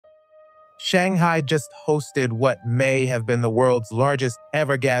Shanghai just hosted what may have been the world's largest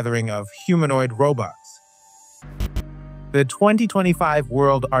ever gathering of humanoid robots. The 2025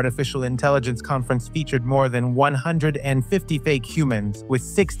 World Artificial Intelligence Conference featured more than 150 fake humans with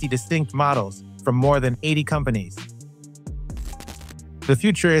 60 distinct models from more than 80 companies. The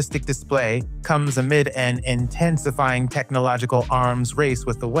futuristic display comes amid an intensifying technological arms race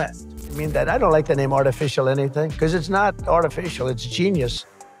with the West. I mean, I don't like the name artificial anything, because it's not artificial, it's genius.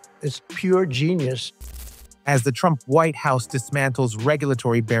 It's pure genius. As the Trump White House dismantles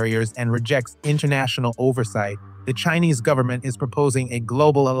regulatory barriers and rejects international oversight, the Chinese government is proposing a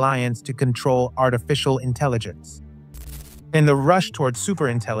global alliance to control artificial intelligence. In the rush toward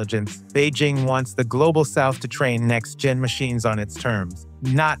superintelligence, Beijing wants the global south to train next-gen machines on its terms,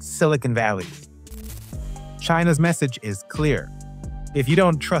 not Silicon Valley's. China's message is clear. If you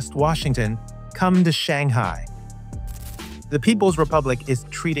don't trust Washington, come to Shanghai. The People's Republic is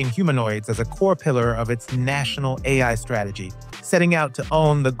treating humanoids as a core pillar of its national AI strategy, setting out to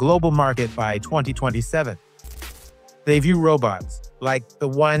own the global market by 2027. They view robots, like the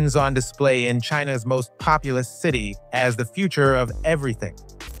ones on display in China's most populous city, as the future of everything.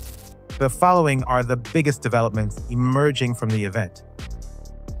 The following are the biggest developments emerging from the event.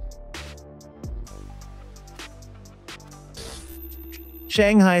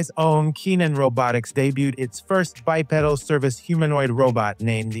 Shanghai's own XMan Robotics debuted its first bipedal service humanoid robot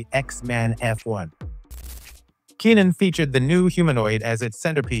named the XMan F1. XMan featured the new humanoid as its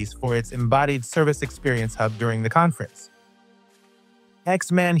centerpiece for its embodied service experience hub during the conference.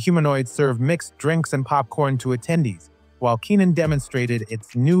 XMan humanoids served mixed drinks and popcorn to attendees, while XMan demonstrated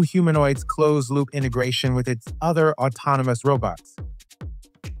its new humanoid's closed-loop integration with its other autonomous robots.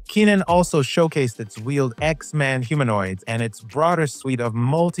 XMan also showcased its wheeled XMan humanoids and its broader suite of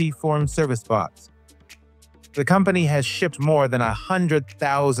multi-form service bots. The company has shipped more than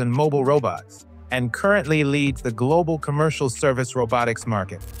 100,000 mobile robots and currently leads the global commercial service robotics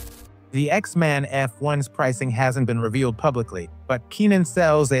market. The XMan F1's pricing hasn't been revealed publicly, but XMan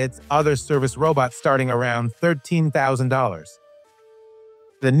sells its other service robots starting around $13,000.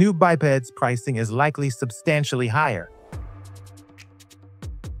 The new biped's pricing is likely substantially higher.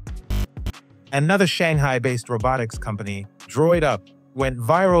 Another Shanghai-based robotics company, DroidUp, went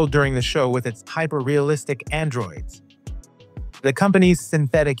viral during the show with its hyper-realistic androids. The company's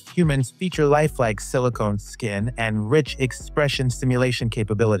synthetic humans feature lifelike silicone skin and rich expression simulation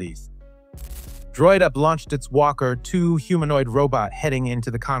capabilities. DroidUp launched its Walker 2 humanoid robot heading into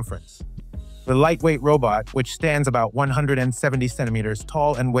the conference. The lightweight robot, which stands about 170 centimeters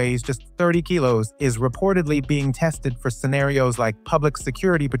tall and weighs just 30 kilos, is reportedly being tested for scenarios like public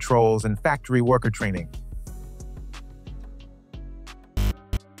security patrols and factory worker training.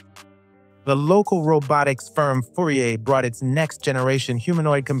 The local robotics firm Furi brought its next-generation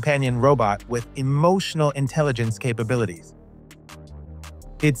humanoid companion robot with emotional intelligence capabilities.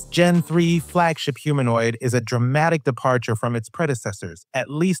 Its Gen 3 flagship humanoid is a dramatic departure from its predecessors, at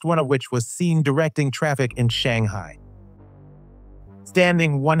least one of which was seen directing traffic in Shanghai.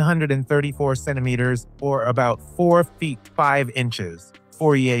 Standing 134 centimeters, or about 4 feet 5 inches,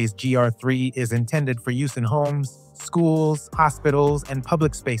 Furi's GR3 is intended for use in homes, schools, hospitals, and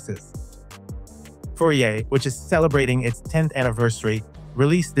public spaces. Furi, which is celebrating its 10th anniversary,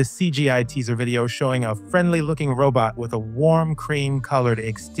 released this CGI teaser video showing a friendly-looking robot with a warm cream-colored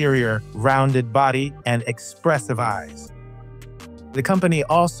exterior, rounded body, and expressive eyes. The company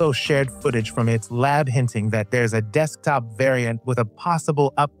also shared footage from its lab hinting that there's a desktop variant with a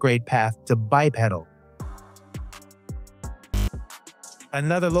possible upgrade path to bipedal.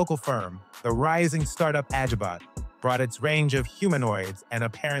 Another local firm, the rising startup Agibot, brought its range of humanoids and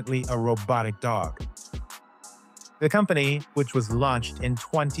apparently a robotic dog. The company, which was launched in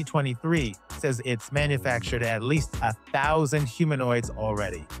 2023, says it's manufactured at least 1,000 humanoids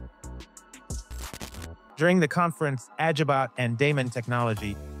already. During the conference, Agibot and Damon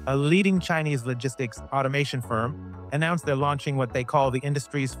Technology, a leading Chinese logistics automation firm, announced they're launching what they call the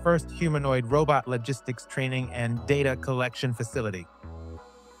industry's first humanoid robot logistics training and data collection facility.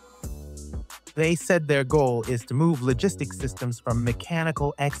 They said their goal is to move logistics systems from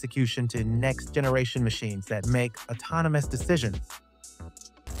mechanical execution to next-generation machines that make autonomous decisions.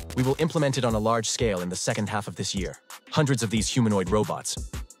 We will implement it on a large scale in the second half of this year. Hundreds of these humanoid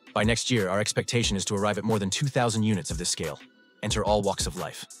robots. By next year, our expectation is to arrive at more than 2,000 units of this scale. Enter all walks of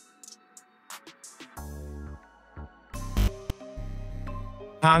life.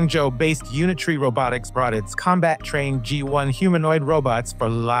 Hangzhou-based Unitree Robotics brought its combat-trained G1 humanoid robots for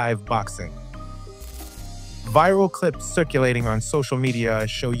live boxing. Viral clips circulating on social media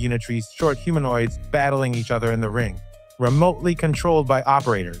show Unitree's short humanoids battling each other in the ring, remotely controlled by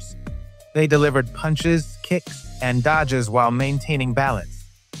operators. They delivered punches, kicks, and dodges while maintaining balance.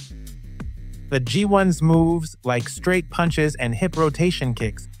 The G1's moves, like straight punches and hip rotation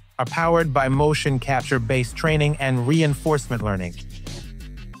kicks, are powered by motion capture-based training and reinforcement learning.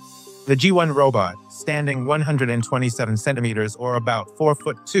 The G1 robot, standing 127 centimeters or about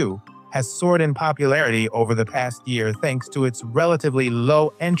 4'2", has soared in popularity over the past year thanks to its relatively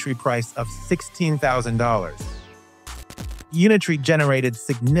low entry price of $16,000. Unitree generated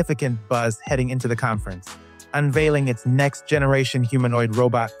significant buzz heading into the conference, unveiling its next-generation humanoid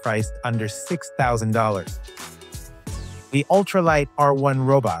robot priced under $6,000. The Ultralight R1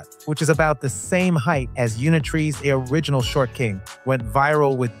 robot, which is about the same height as Unitree's original Short King, went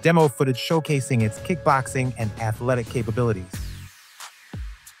viral with demo footage showcasing its kickboxing and athletic capabilities.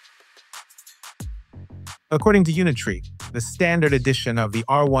 According to Unitree, the standard edition of the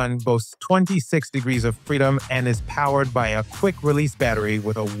R1 boasts 26 degrees of freedom and is powered by a quick-release battery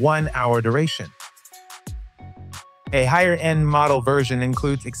with a 1-hour duration. A higher-end model version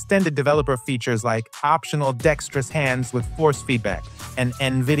includes extended developer features like optional dexterous hands with force feedback, an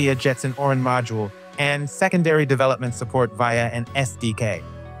NVIDIA Jetson Orin module, and secondary development support via an SDK.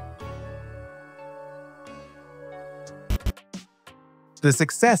 The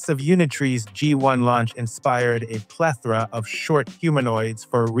success of Unitree's G1 launch inspired a plethora of short humanoids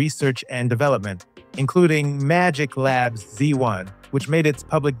for research and development, including Magic Labs Z1, which made its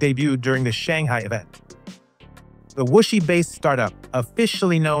public debut during the Shanghai event. The Wuxi-based startup,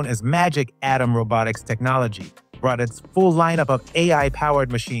 officially known as Magic Atom Robotics Technology, brought its full lineup of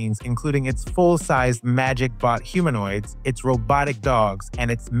AI-powered machines, including its full-sized Magic Bot humanoids, its robotic dogs, and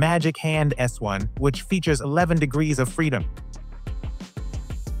its Magic Hand S1, which features 11 degrees of freedom.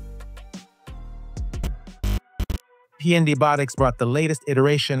 PND Botics brought the latest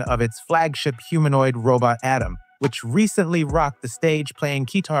iteration of its flagship humanoid robot Atom, which recently rocked the stage playing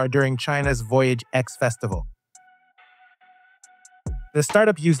guitar during China's Voyage X Festival. The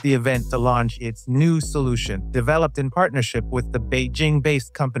startup used the event to launch its new solution, developed in partnership with the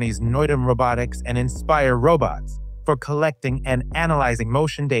Beijing-based companies Noidum Robotics and Inspire Robots, for collecting and analyzing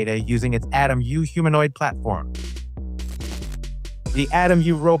motion data using its Atom U humanoid platform. The Atom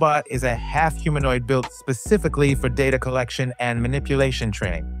U robot is a half-humanoid built specifically for data collection and manipulation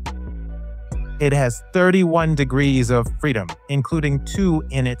training. It has 31 degrees of freedom, including 2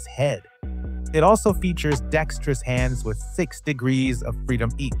 in its head. It also features dexterous hands with 6 degrees of freedom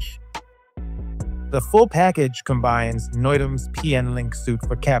each. The full package combines Noidum's PN-Link suit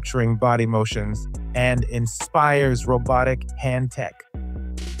for capturing body motions and Inspire's robotic hand tech.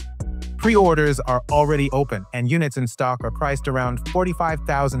 Pre-orders are already open, and units in stock are priced around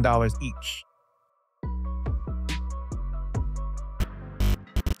 $45,000 each.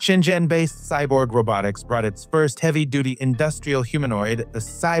 Shenzhen-based Cyborg Robotics brought its first heavy-duty industrial humanoid, the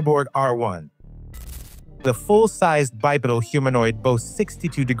Cyborg R1. The full-sized bipedal humanoid boasts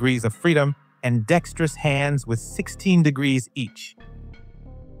 62 degrees of freedom and dexterous hands with 16 degrees each.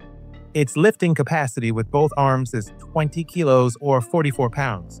 Its lifting capacity with both arms is 20 kilos or 44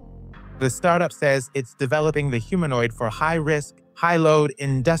 pounds. The startup says it's developing the humanoid for high-risk, high-load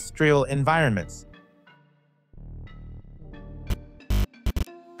industrial environments.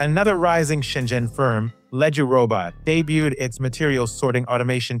 Another rising Shenzhen firm, Ledger Robot, debuted its material sorting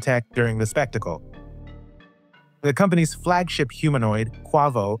automation tech during the spectacle. The company's flagship humanoid,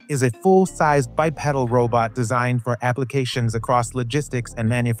 Quavo, is a full-sized bipedal robot designed for applications across logistics and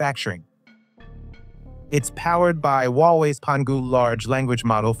manufacturing. It's powered by Huawei's Pangu large language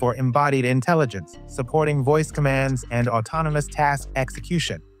model for embodied intelligence, supporting voice commands and autonomous task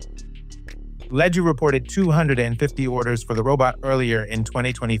execution. Ledger reported 250 orders for the robot earlier in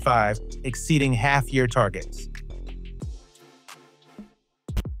 2025, exceeding half-year targets.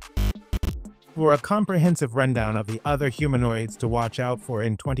 For a comprehensive rundown of the other humanoids to watch out for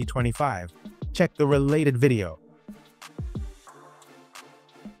in 2025, check the related video.